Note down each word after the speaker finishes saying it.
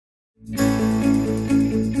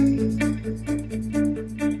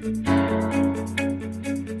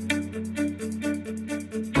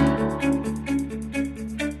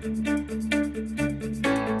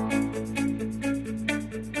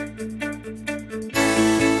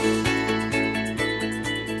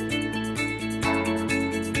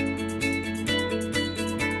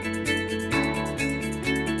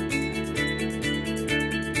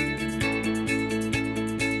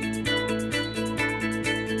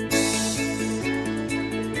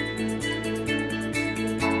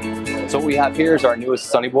So what we have here is our newest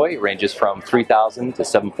Sunny Boy. It ranges from 3,000 to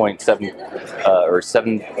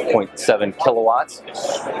 7.7 kilowatts.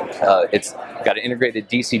 It's got an integrated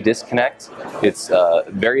DC disconnect. It's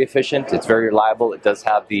very efficient. It's very reliable. It does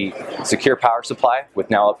have the secure power supply with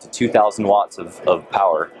now up to 2,000 watts of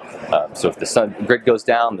power. So if the grid goes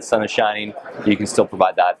down, the sun is shining, you can still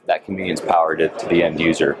provide that convenience power to the end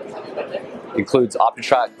user. Includes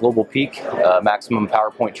opti-track global peak, maximum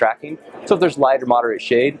power point tracking. So if there's light or moderate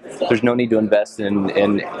shade, there's no need to invest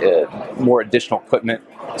in more additional equipment.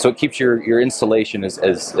 So it keeps your installation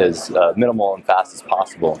as minimal and fast as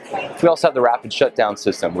possible. We also have the rapid shutdown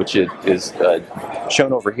system, which is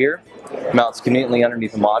shown over here. Mounts conveniently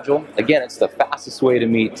underneath the module. Again, it's the fastest way to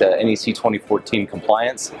meet NEC 2014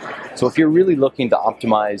 compliance. So if you're really looking to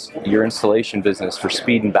optimize your installation business for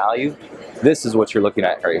speed and value, this is what you're looking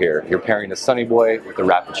at right here. You're pairing a Sunny Boy with a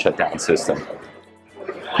rapid shutdown system.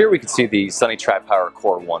 Here we can see the Sunny Tripower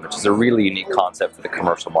Core 1, which is a really unique concept for the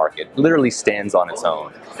commercial market. It literally stands on its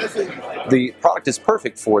own. The product is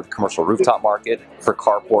perfect for the commercial rooftop market, for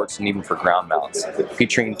carports, and even for ground mounts.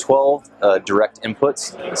 Featuring 12 direct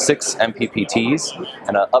inputs, 6 MPPTs,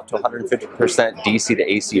 and up to 150% DC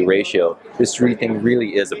to AC ratio, this thing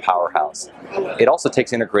really is a powerhouse. It also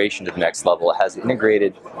takes integration to the next level. It has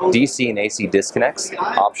integrated DC and AC disconnects,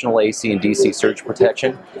 optional AC and DC surge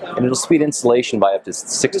protection, and it'll speed installation by up to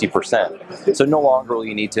 60%. So no longer will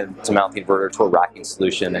you need to mount the inverter to a racking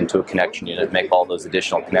solution and to a connection unit and make all those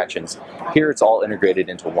additional connections. Here it's all integrated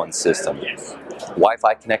into one system.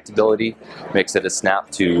 Wi-Fi connectability makes it a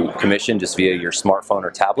snap to commission just via your smartphone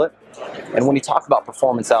or tablet. And when you talk about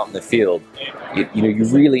performance out in the field, you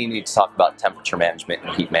really need to talk about temperature management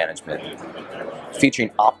and heat management. Featuring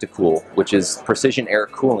OptiCool, which is precision air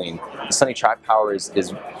cooling, the Sunny Tripower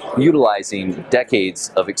is utilizing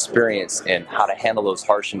decades of experience in how to handle those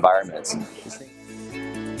harsh environments.